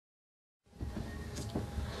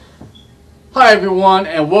Hi everyone,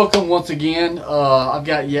 and welcome once again. I've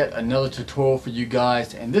got yet another tutorial for you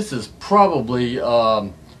guys, and this is probably,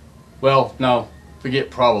 well, no,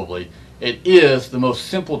 forget probably. It is the most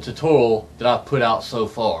simple tutorial that I've put out so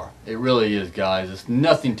far. It really is, guys. It's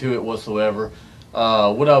nothing to it whatsoever.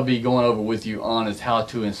 What I'll be going over with you on is how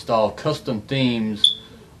to install custom themes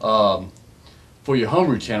for your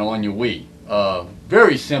Homebrew channel on your Wii.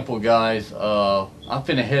 Very simple, guys. I'm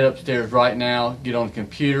finna head upstairs right now, get on the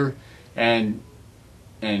computer, and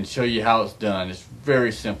show you how it's done. It's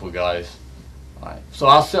very simple, guys. Alright, so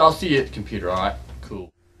I'll see you at the computer. Alright,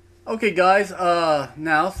 cool. Okay, guys,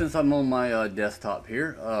 now since I'm on my desktop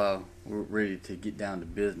here, we're ready to get down to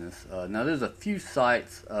business. Now there's a few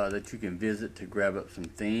sites that you can visit to grab up some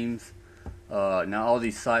themes. Now all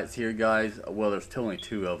these sites here, guys, well, there's only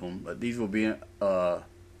two of them, but these will be of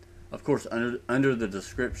course under the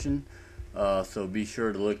description, so be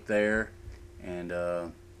sure to look there and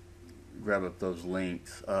grab up those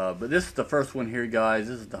links. But this is the first one here, guys.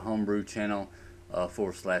 This is the Homebrew channel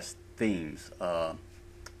 /themes.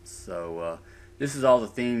 So this is all the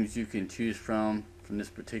themes you can choose from this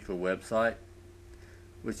particular website,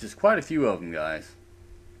 which is quite a few of them, guys,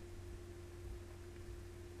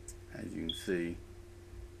 as you can see.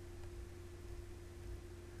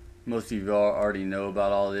 Most of you already know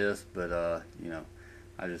about all this, but you know,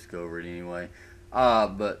 I just go over it anyway.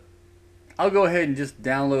 But I'll go ahead and just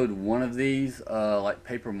download one of these, like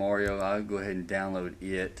Paper Mario. I'll go ahead and download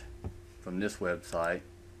it from this website.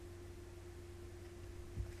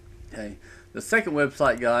 Okay, the second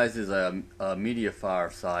website, guys, is a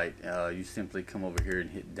MediaFire site. You simply come over here and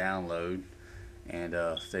hit download and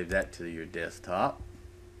save that to your desktop.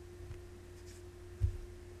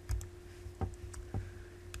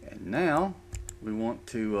 And now we want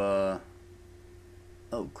to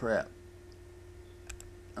oh crap.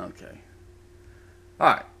 Okay.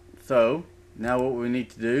 Alright, so now what we need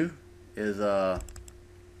to do is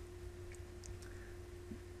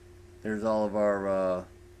there's all of our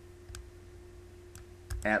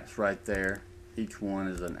apps right there. Each one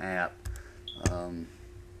is an app.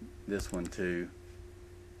 This one too.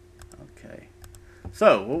 Okay.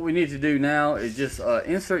 So what we need to do now is just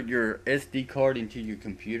insert your SD card into your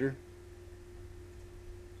computer.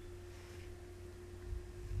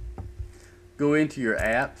 Go into your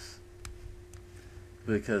apps,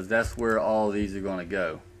 because that's where all these are going to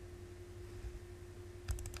go.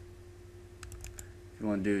 What you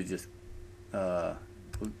want to do is just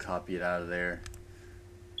copy it out of there.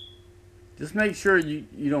 Just make sure you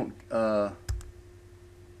don't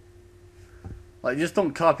like, just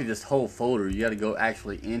don't copy this whole folder. You got to go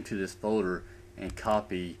actually into this folder and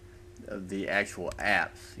copy the actual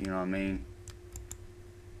apps, you know what I mean,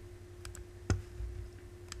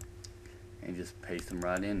 and just paste them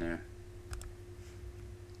right in there.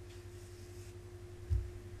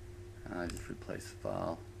 I just replace the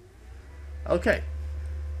file. Okay,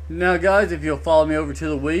 now guys, if you'll follow me over to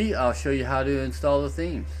the Wii, I'll show you how to install the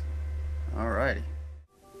themes. Alrighty.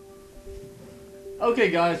 Okay,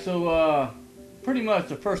 guys, so pretty much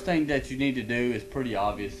the first thing that you need to do is pretty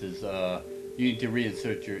obvious. Is you need to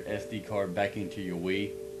reinsert your SD card back into your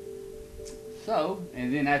Wii. So,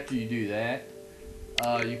 and then after you do that,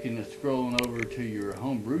 you can scroll on over to your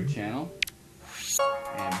Homebrew channel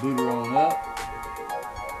and boot her on up.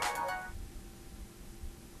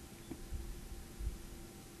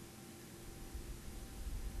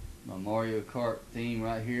 My Mario Kart theme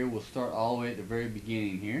right here will start all the way at the very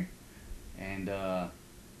beginning here, and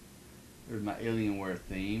there's my Alienware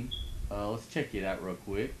theme. Let's check it out real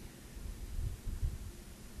quick.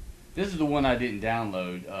 This is the one I didn't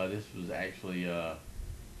download. This was actually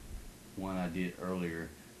one I did earlier,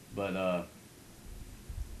 but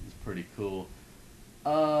it's pretty cool.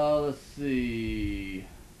 Let's see,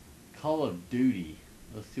 Call of Duty.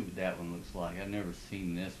 Let's see what that one looks like. I've never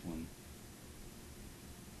seen this one.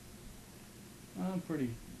 Pretty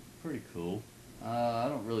cool. I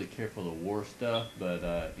don't really care for the war stuff, but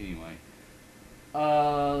anyway.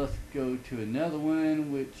 Let's go to another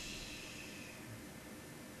one, which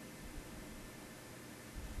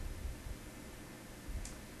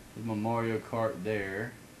is my Mario Kart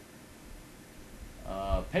there.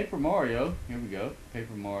 Paper Mario. Here we go.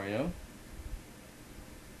 Paper Mario.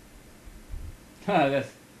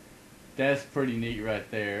 That's pretty neat right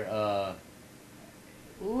there. A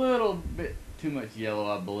little bit too much yellow,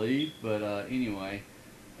 I believe, but anyway,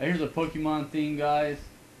 here's a Pokemon theme, guys.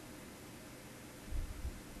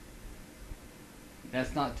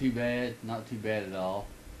 That's not too bad, not too bad at all.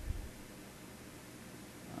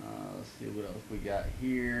 Let's see what else we got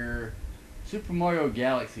here. Super Mario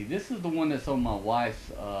Galaxy. This is the one that's on my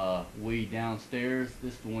wife's Wii downstairs.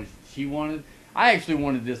 This is the one she wanted. I actually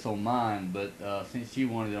wanted this on mine, but since she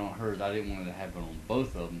wanted it on hers, I didn't want it to happen on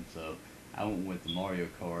both of them, so I went with the Mario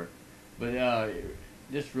Kart. But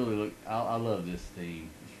this really I love this theme.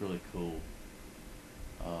 It's really cool.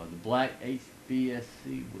 The black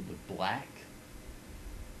HBSC with the black.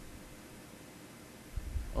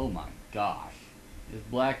 Oh my gosh. It's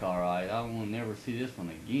black alright. I will never see this one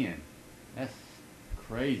again. That's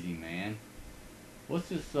crazy, man. What's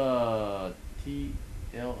this TLOZ?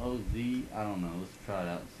 I don't know. Let's try it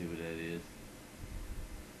out and see what that is.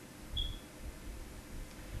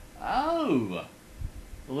 Oh!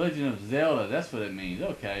 The Legend of Zelda. That's what it means.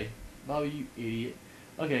 Okay. Bobby, you idiot.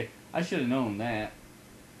 Okay. I should have known that.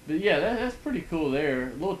 But yeah, that's pretty cool there.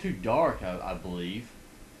 A little too dark, I believe.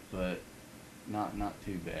 But not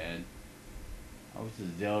too bad. I wish the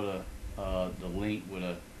Zelda, the Link would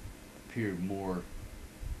have appeared more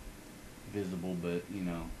visible, but you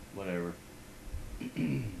know, whatever.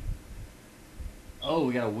 Oh,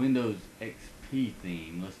 we got a Windows XP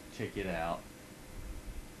theme. Let's check it out.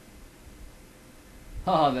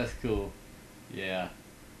 Oh, that's cool. Yeah,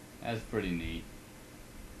 that's pretty neat.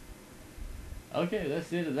 Okay,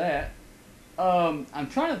 that's it of that. I'm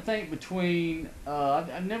trying to think between,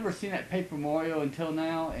 I've never seen that Paper Mario until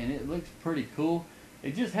now, and it looks pretty cool.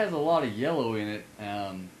 It just has a lot of yellow in it.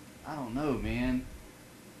 I don't know, man.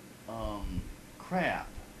 Crap.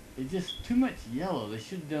 It's just too much yellow. They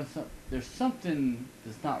should have done something. There's something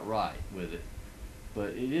that's not right with it. But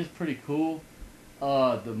it is pretty cool.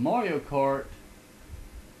 The Mario Kart,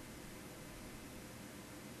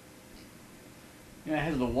 you know, it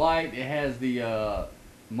has the white, it has the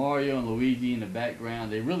Mario and Luigi in the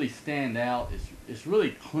background. They really stand out. It's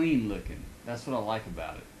really clean looking. That's what I like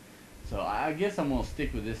about it. So I guess I'm gonna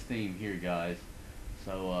stick with this theme here, guys.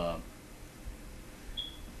 So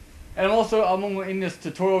and also I'm gonna end this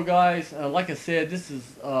tutorial, guys. Like I said, this is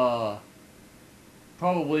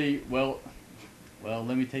probably well.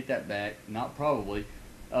 Let me take that back. Not probably.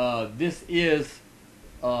 This is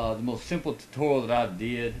the most simple tutorial that I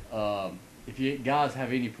did. If you guys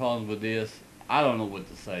have any problems with this, I don't know what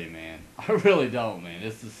to say, man. I really don't, man.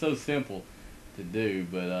 This is so simple to do,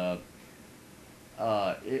 but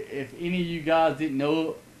if any of you guys didn't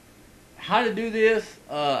know how to do this,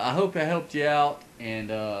 I hope I helped you out,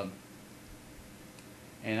 and I'm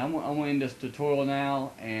gonna end this tutorial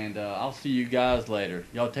now, and I'll see you guys later.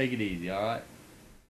 Y'all take it easy, all right?